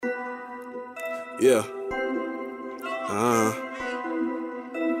Yeah.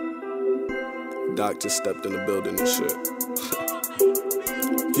 Doc just stepped in the building and shit.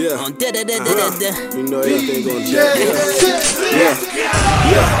 Yeah. You know everything gon' jack. Yeah.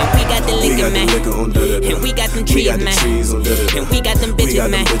 And we got the liquor, man. And we got them trees, man. And we got them bitches,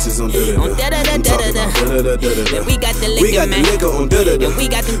 man. On da-da-da-da-da-da. And we got the liquor, man. And we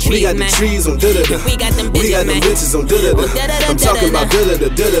got them trees, man. And we got them bitches, man. On da-da-da-da-da. I'm talking about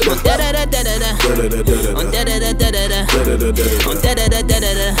da-da-da-da-da. On da-da-da-da-da. On da-da-da-da-da. On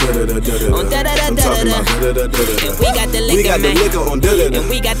da-da-da-da-da. On da-da-da-da-da. And we got the liquor, man. And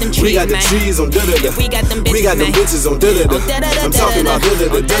we got them trees, man. And we got them bitches, man. On da-da-da. I'm talking about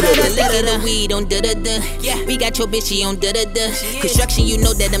da-da-da-da. Weed on da-da-da. We got your bitch, she on da-da-da. Construction, you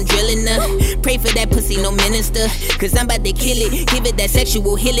know that I'm drilling her. Pray for that pussy, no minister. Cause I'm about to kill it. Give it that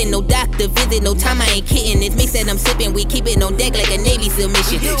sexual healing. No doctor visit, no time, I ain't kidding. It's mix that I'm sipping. We keep it on deck like a Navy SEAL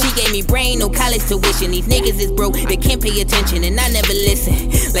mission. She gave me brain, no college tuition. These niggas is broke, they can't pay attention. And I never listen.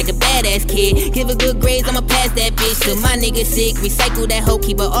 Like a badass kid. Give her good grades, I'ma pass that bitch. Till my nigga sick. Recycle that hoe,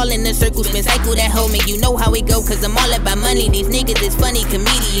 keep her all in the circle. Spin cycle that hoe, man, you know how it go. Cause I'm all about money. These niggas is funny,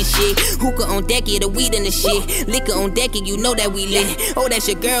 comedian shit. Hookah on deck, yeah, the weed in the shit. Liquor on deck, and you know that we lit. Oh, that's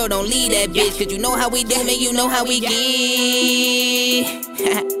your girl, don't leave that bitch. Cause you know how we do, man, you know how we get.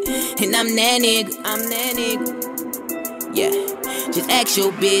 And I'm that nigga. Yeah, just ask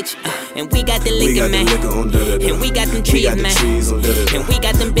your bitch. And we got the liquor, man. And we got them trees, man. And we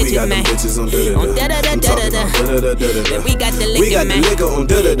got them bitches, man. On da-da-da-da-da-da. And we got the liquor, man.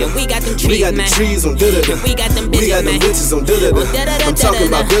 And we got them trees, man. And we got them bitches, man. On da-da-da-da-da. I'm talking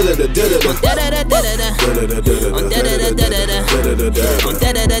about da-da-da-da-da. On da-da-da-da-da. On da-da-da-da-da. On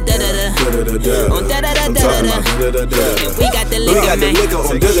da-da-da-da-da. On da-da-da-da-da. And we got the liquor, man.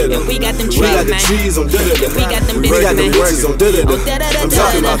 And we got them trees, man. And we got them bitches, man. I'm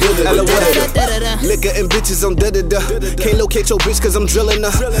talking about liquor and bitches on da-da-da. Can't locate your bitch cause I'm drilling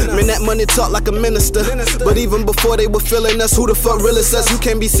her. Man, that money talk like a minister. But even before they were feeling us, who the fuck really says you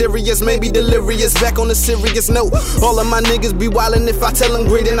can't be serious, maybe delirious. Back on a serious note, all of my niggas be wildin'. If I tell them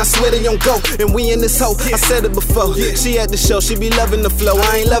great, then I swear they don't go. And we in this hoe, I said it before. She at the show, she be loving the flow.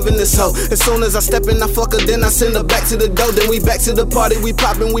 I ain't loving this hoe. As soon as I step in, I fuck her, then I send her back to the door. Then we back to the party, we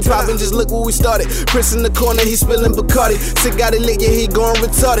poppin'. Just look where we started. Prince in the corner, he spillin' Bacardi. Sick got it lit, yeah, he going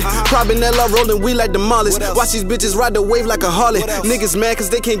retarded. Probinella rollin', we like demolished. Watch these bitches ride the wave like a harlot. Niggas mad cause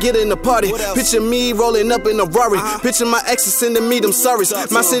they can't get in the party. Picture me rollin' up in a Rari. Picture my exes sending me them sorries.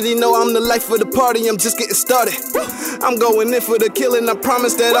 My city know I'm the life of the party, I'm just getting started. I'm going in for the killing, I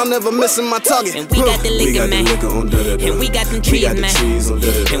promise that I'm never missing my target. And we got the liquor, man. And we got them trees, man.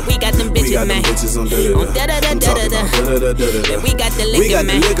 And we got them bitches, man. On da-da-da-da-da-da. And we got the liquor,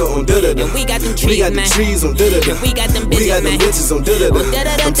 man. And we got them trees, man. And we got them bitches, man. On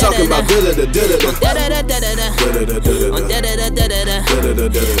da-da-da-da-da. I'm talking about da-da-da-da-da. On da-da-da-da-da. On da-da-da-da-da.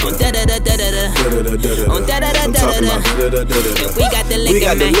 On da-da-da-da-da. On da-da-da-da-da. And we got the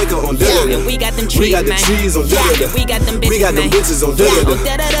liquor, man. And we got them trees, man. And we got them bitches, man. On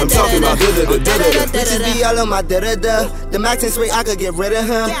da-da-da-da-da. I'm talking about da-da-da-da-da. Bitches be all on my da-da-da. The max is way I could get rid of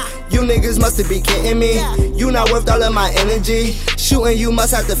him. You niggas must be kidding me. You not worth all of my energy. Shooting you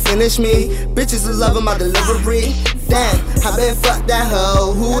must have to finish me. Bitches is loving my delivery. Damn, I been fuck that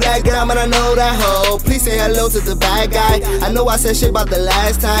hoe. Who that girl, man, I know that hoe. Please say hello to the bad guy. I know I said shit about the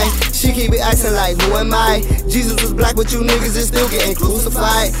last time. She keep it acting like, who am I? Jesus was black, but you niggas is still getting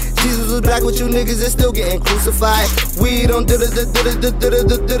crucified. Jesus was black, but you niggas is still getting crucified. We don't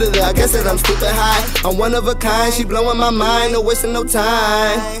da-da-da-da-da-da-da-da-da-da. I guess that I'm stupid high. I'm one of a kind, she blowing my mind, no wasting no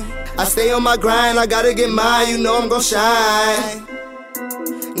time. I stay on my grind, I gotta get mine, you know I'm gon' shine.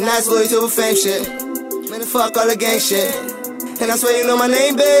 And that's loyalty over fame shit. Man, fuck all the gang shit. And I swear you know my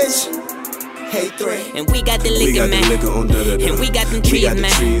name, bitch. Hey, 3. And we got the liquor, man. And we got them trees,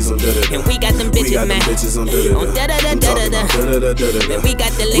 man. And we got them bitches, man. On da-da-da-da-da-da. And we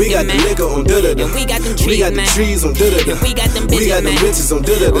got the liquor, man. And we got them trees, man. And we got them bitches, man. On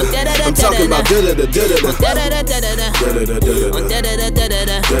da-da-da-da-da. I'm talking about da-da-da-da-da. On da-da-da-da-da. On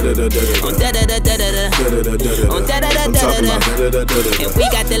da-da-da-da-da. On da-da-da-da-da. On da-da-da-da-da. And we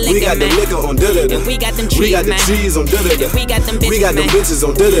got the liquor, man. And we got them trees, man. And we got them bitches, man.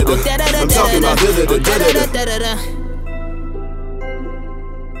 On da-da-da-da-da. On da-da-da-da-da.